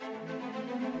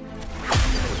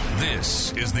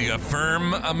This is the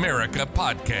Affirm America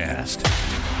podcast,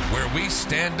 where we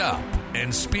stand up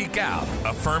and speak out,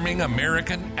 affirming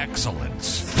American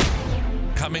excellence.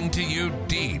 Coming to you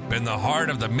deep in the heart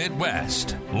of the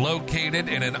Midwest, located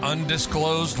in an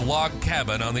undisclosed log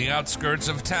cabin on the outskirts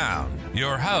of town.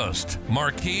 Your host,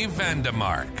 Marquis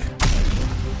Vandemark.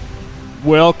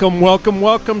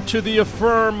 Welcome to the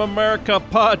Affirm America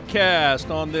podcast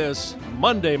on this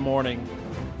Monday morning,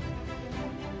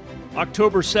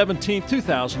 October 17,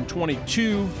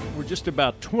 2022. We're just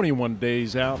about 21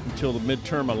 days out until the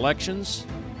midterm elections,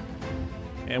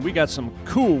 and we got some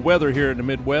cool weather here in the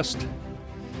Midwest.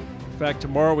 In fact,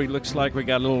 tomorrow it looks like we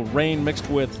got a little rain mixed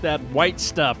with that white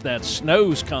stuff, that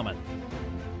snow's coming.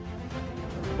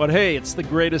 But hey, it's the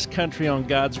greatest country on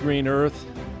God's green earth.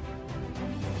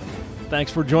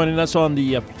 Thanks for joining us on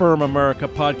the Affirm America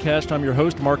podcast. I'm your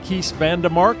host, Marquis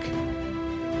Vandemark.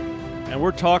 And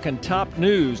we're talking top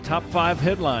news, top 5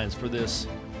 headlines for this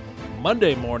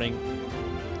Monday morning.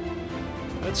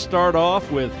 Let's start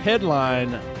off with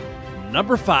headline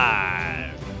number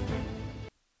 5.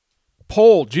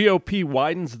 Poll, GOP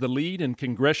widens the lead in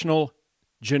congressional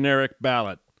generic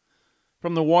ballot.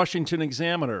 From the Washington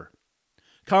Examiner.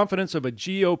 Confidence of a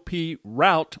GOP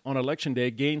rout on Election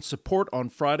Day gained support on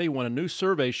Friday when a new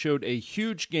survey showed a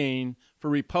huge gain for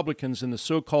Republicans in the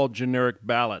so-called generic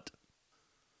ballot.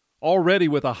 Already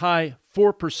with a high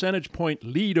 4 percentage point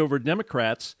lead over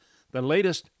Democrats, the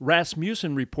latest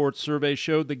Rasmussen Report survey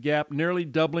showed the gap nearly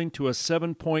doubling to a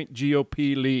 7-point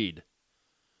GOP lead.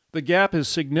 The gap is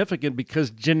significant because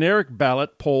generic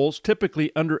ballot polls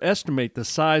typically underestimate the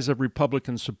size of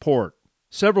Republican support.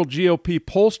 Several GOP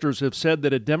pollsters have said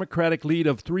that a Democratic lead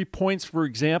of 3 points, for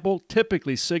example,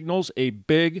 typically signals a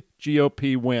big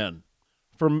GOP win.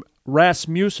 From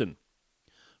Rasmussen,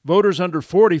 voters under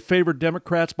 40 favored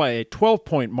Democrats by a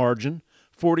 12-point margin,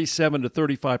 47 to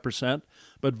 35%,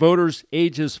 but voters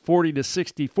ages 40 to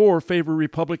 64 favor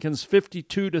Republicans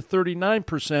 52 to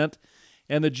 39%,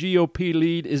 and the GOP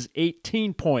lead is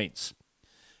 18 points,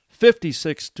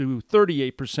 56 to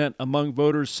 38% among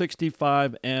voters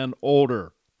 65 and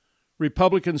older.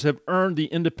 Republicans have earned the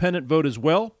independent vote as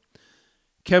well.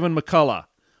 Kevin McCullough.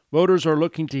 Voters are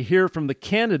looking to hear from the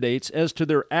candidates as to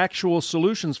their actual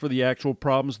solutions for the actual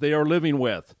problems they are living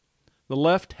with. The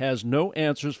left has no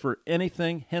answers for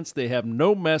anything, hence they have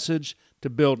no message to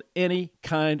build any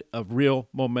kind of real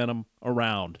momentum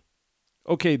around.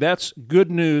 Okay, that's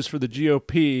good news for the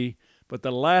GOP, but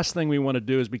the last thing we want to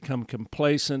do is become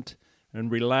complacent and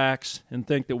relax and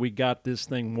think that we got this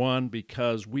thing won,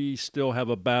 because we still have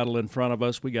a battle in front of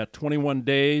us. We got 21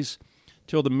 days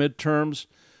till the midterms.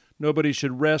 Nobody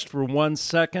should rest for 1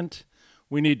 second.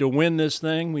 We need to win this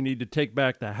thing. We need to take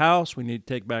back the House. We need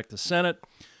to take back the Senate.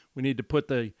 We need to put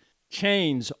the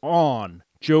chains on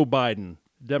Joe Biden.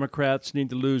 Democrats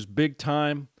need to lose big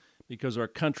time because our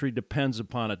country depends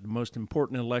upon it, the most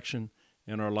important election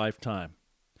in our lifetime.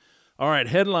 All right,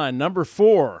 headline number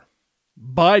 4.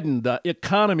 Biden, the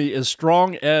economy is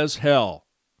strong as hell.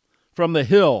 From The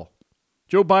Hill.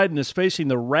 Joe Biden is facing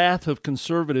the wrath of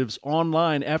conservatives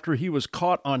online after he was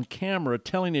caught on camera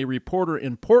telling a reporter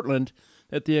in Portland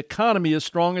that the economy is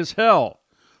strong as hell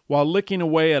while licking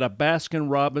away at a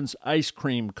Baskin-Robbins ice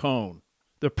cream cone.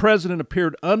 The president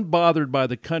appeared unbothered by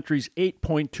the country's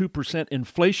 8.2%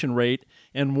 inflation rate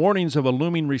and warnings of a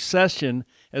looming recession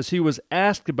as he was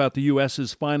asked about the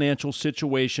U.S.'s financial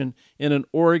situation in an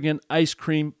Oregon ice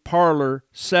cream parlor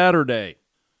Saturday.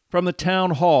 From the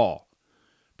town hall.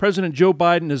 President Joe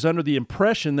Biden is under the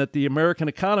impression that the American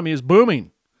economy is booming.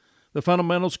 The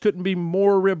fundamentals couldn't be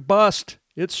more robust.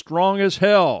 It's strong as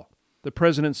hell. The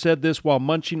president said this while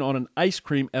munching on an ice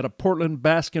cream at a Portland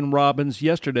Baskin-Robbins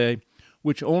yesterday,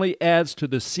 which only adds to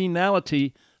the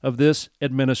senility of this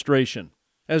administration.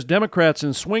 As Democrats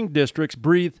in swing districts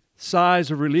breathe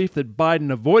sighs of relief that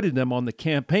Biden avoided them on the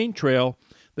campaign trail,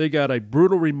 they got a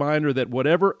brutal reminder that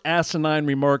whatever asinine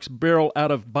remarks barrel out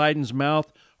of Biden's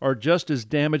mouth are just as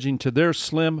damaging to their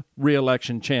slim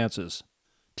re-election chances.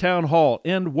 Town hall,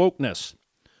 end wokeness.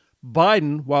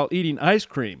 Biden while eating ice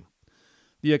cream.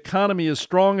 The economy is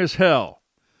strong as hell.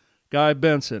 Guy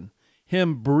Benson,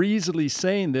 him breezily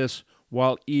saying this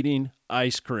while eating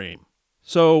ice cream.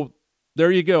 So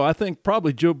there you go. I think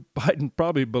probably Joe Biden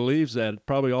probably believes that.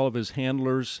 Probably all of his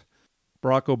handlers,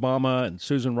 Barack Obama and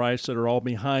Susan Rice, that are all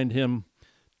behind him,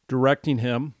 directing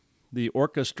him, the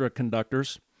orchestra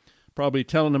conductors, probably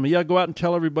telling him, yeah, go out and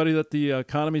tell everybody that the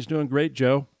economy's doing great,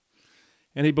 Joe.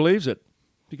 And he believes it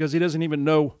because he doesn't even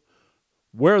know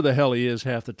where the hell he is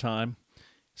half the time.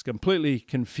 He's completely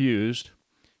confused.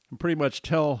 You can pretty much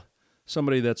tell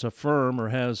somebody that's affirm or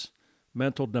has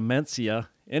mental dementia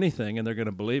anything, and they're going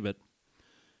to believe it.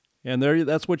 And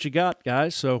that's what you got,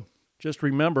 guys. So just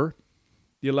remember,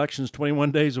 the election's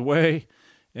 21 days away,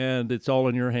 and it's all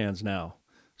in your hands now.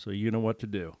 So you know what to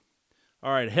do.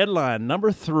 All right, headline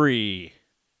number 3.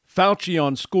 Fauci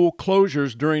on school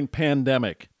closures during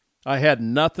pandemic. I had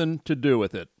nothing to do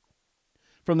with it.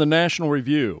 From the National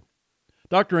Review,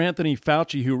 Dr. Anthony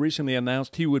Fauci, who recently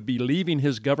announced he would be leaving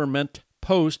his government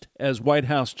post as White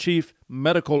House chief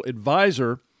medical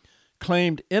advisor,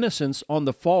 claimed innocence on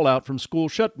the fallout from school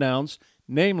shutdowns,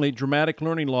 namely dramatic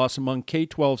learning loss among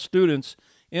K-12 students,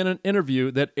 in an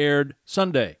interview that aired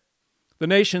Sunday. The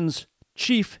nation's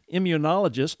chief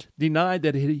immunologist denied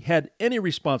that he had any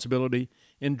responsibility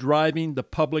in driving the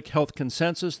public health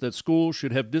consensus that schools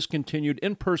should have discontinued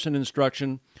in-person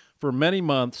instruction for many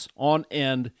months on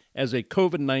end as a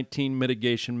COVID-19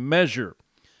 mitigation measure.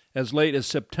 As late as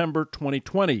September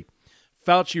 2020,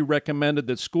 Fauci recommended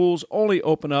that schools only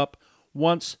open up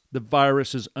once the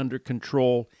virus is under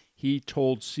control, he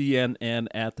told CNN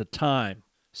at the time.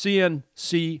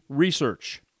 CNC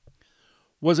Research.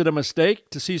 Was it a mistake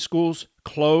to see schools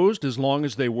closed as long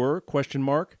as they were? ?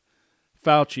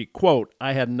 Fauci, quote,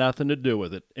 I had nothing to do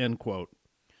with it, end quote.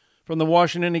 From the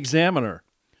Washington Examiner,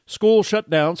 school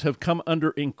shutdowns have come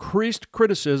under increased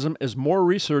criticism as more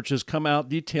research has come out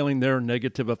detailing their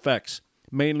negative effects,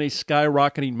 mainly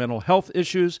skyrocketing mental health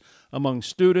issues among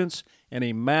students and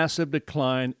a massive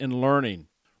decline in learning.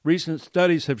 Recent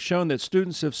studies have shown that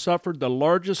students have suffered the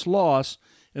largest loss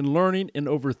in learning in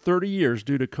over 30 years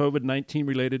due to COVID-19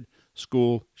 related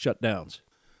school shutdowns.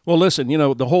 Well, listen,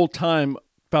 the whole time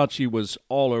Fauci was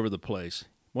all over the place.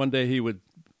 One day he would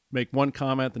make one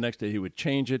comment, the next day he would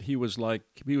change it. He was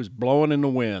blowing in the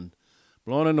wind.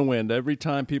 Every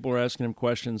time people were asking him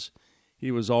questions, he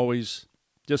was always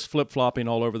just flip-flopping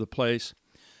all over the place.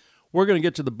 We're going to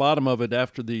get to the bottom of it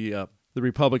after the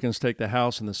Republicans take the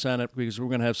House and the Senate, because we're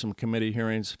going to have some committee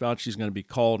hearings. Fauci's going to be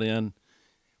called in.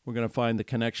 We're going to find the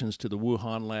connections to the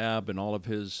Wuhan lab and all of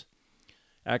his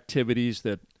activities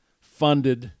that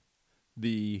funded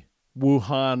the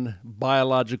Wuhan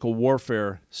Biological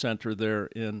Warfare Center there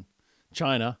in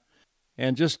China.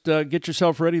 And just get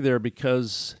yourself ready there,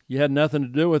 because you had nothing to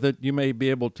do with it. You may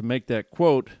be able to make that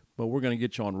quote, but we're going to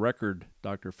get you on record,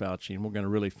 Dr. Fauci, and we're going to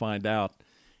really find out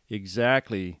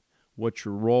exactly what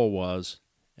your role was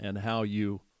and how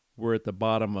you were at the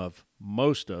bottom of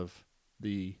most of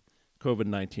the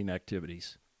COVID-19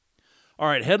 activities. All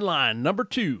right, headline number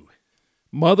 2.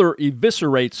 Mother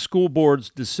eviscerates school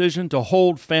board's decision to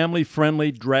hold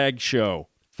family-friendly drag show.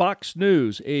 Fox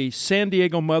News, a San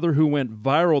Diego mother who went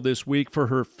viral this week for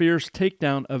her fierce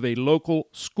takedown of a local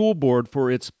school board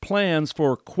for its plans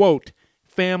for, quote,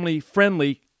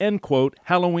 family-friendly, end quote,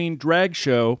 Halloween drag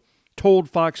show, told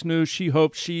Fox News she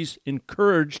hopes she's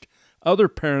encouraged other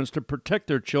parents to protect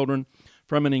their children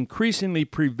from an increasingly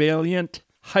prevalent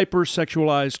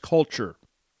hypersexualized culture.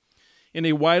 In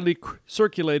a widely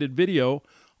circulated video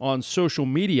on social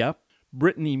media,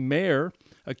 Brittany Mayer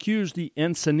accused the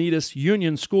Encinitas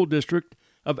Union School District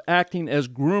of acting as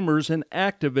groomers and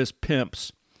activist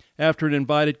pimps after it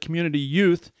invited community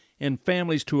youth and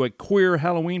families to a queer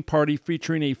Halloween party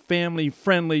featuring a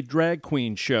family-friendly drag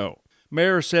queen show.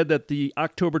 Mayer said that the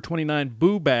October 29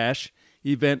 Boo Bash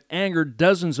event angered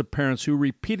dozens of parents who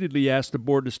repeatedly asked the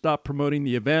board to stop promoting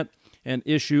the event and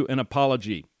issue an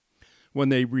apology. When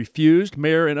they refused,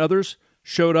 Mayer and others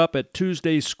showed up at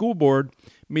Tuesday's school board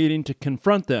meeting to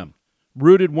confront them.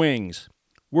 Rooted wings.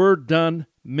 We're done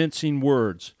mincing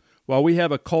words. While we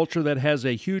have a culture that has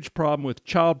a huge problem with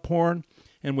child porn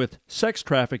and with sex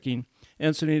trafficking,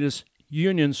 Encinitas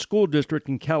Union School District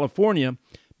in California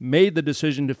made the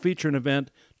decision to feature an event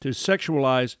to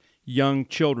sexualize young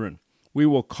children. We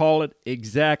will call it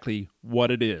exactly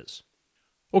what it is.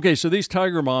 Okay, so these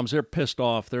Tiger moms, they're pissed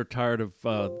off. They're tired of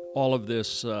all of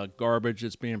this garbage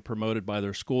that's being promoted by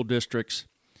their school districts,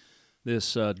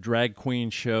 this drag queen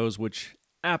shows, which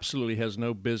absolutely has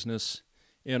no business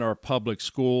in our public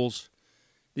schools.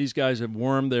 These guys have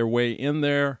wormed their way in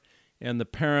there, and the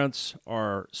parents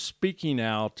are speaking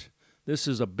out. This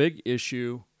is a big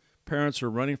issue. Parents are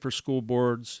running for school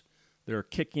boards. They're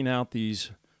kicking out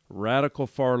these radical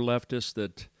far leftists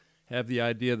that have the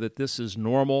idea that this is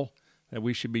normal, that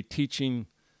we should be teaching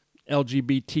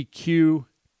LGBTQ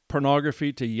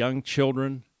pornography to young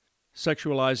children,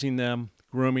 sexualizing them,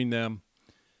 grooming them.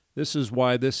 This is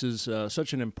why this is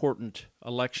such an important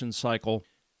election cycle.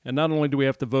 And not only do we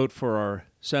have to vote for our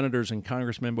senators and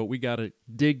congressmen, but we got to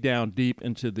dig down deep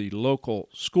into the local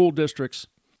school districts.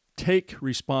 Take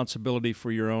responsibility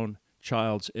for your own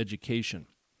child's education.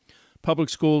 Public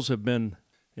schools have been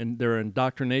in their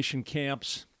indoctrination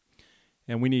camps,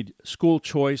 and we need school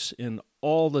choice in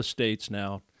all the states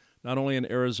now. not only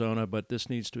in Arizona, but this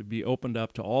needs to be opened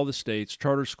up to all the states,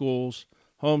 charter schools,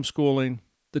 homeschooling.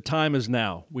 The time is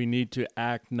now. We need to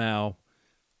act now.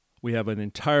 We have an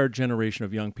entire generation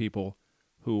of young people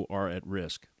who are at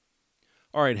risk.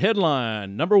 All right,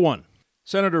 headline number 1.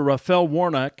 Senator Raphael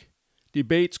Warnock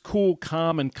debates cool,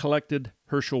 calm, and collected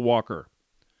Herschel Walker.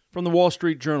 From the Wall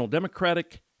Street Journal,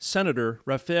 Democratic Senator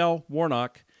Raphael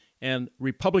Warnock and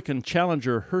Republican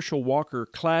challenger Herschel Walker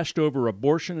clashed over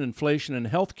abortion, inflation, and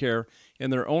health care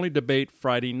in their only debate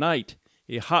Friday night,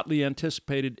 a hotly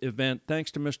anticipated event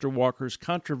thanks to Mr. Walker's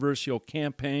controversial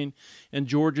campaign and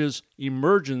Georgia's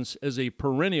emergence as a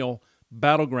perennial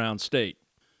battleground state.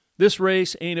 This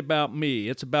race ain't about me.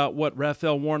 It's about what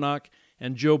Raphael Warnock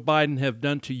and Joe Biden have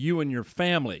done to you and your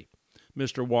family,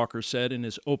 Mr. Walker said in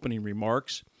his opening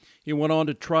remarks. He went on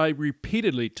to try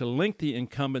repeatedly to link the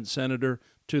incumbent senator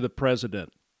to the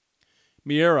president.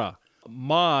 Miera,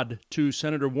 mod to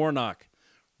Senator Warnock.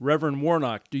 Reverend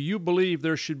Warnock, do you believe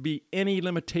there should be any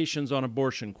limitations on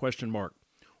abortion? ?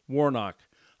 Warnock,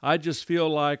 I just feel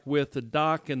like with the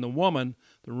doc and the woman,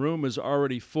 the room is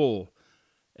already full.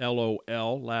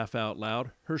 LOL, laugh out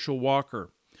loud. Herschel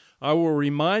Walker, I will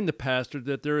remind the pastor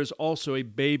that there is also a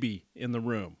baby in the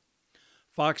room.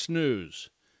 Fox News,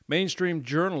 mainstream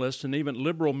journalists and even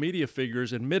liberal media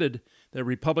figures admitted that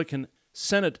Republican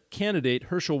Senate candidate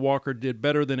Herschel Walker did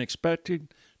better than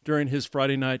expected during his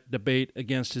Friday night debate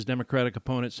against his Democratic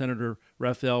opponent, Senator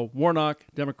Raphael Warnock,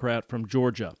 Democrat from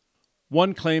Georgia.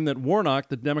 One claimed that Warnock,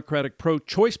 the Democratic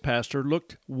pro-choice pastor,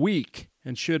 looked weak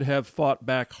and should have fought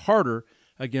back harder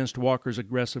against Walker's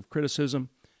aggressive criticism,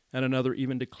 and another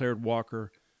even declared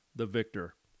Walker the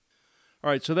victor.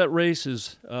 All right, so that race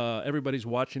is, everybody's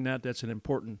watching that. That's an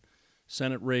important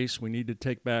Senate race. We need to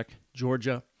take back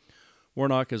Georgia.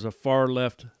 Warnock is a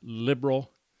far-left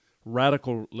liberal,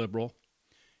 radical liberal.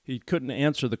 He couldn't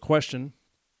answer the question.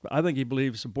 I think he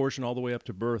believes abortion all the way up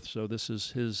to birth, so this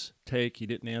is his take. He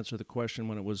didn't answer the question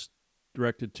when it was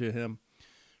directed to him.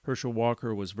 Herschel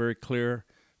Walker was very clear,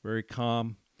 very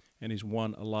calm, and he's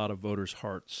won a lot of voters'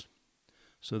 hearts.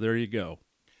 So there you go.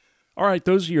 All right,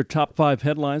 those are your top 5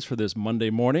 headlines for this Monday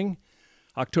morning,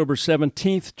 October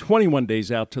 17th, 21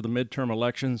 days out to the midterm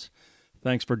elections.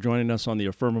 Thanks for joining us on the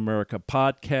Affirm America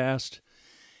podcast.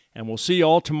 And we'll see you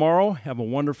all tomorrow. Have a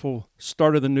wonderful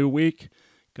start of the new week.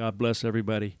 God bless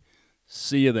everybody.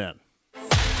 See you then.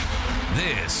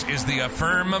 This is the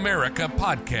Affirm America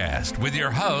podcast with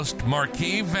your host,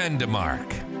 Marquis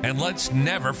Vandemark. And let's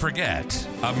never forget,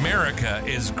 America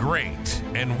is great,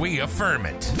 and we affirm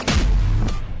it.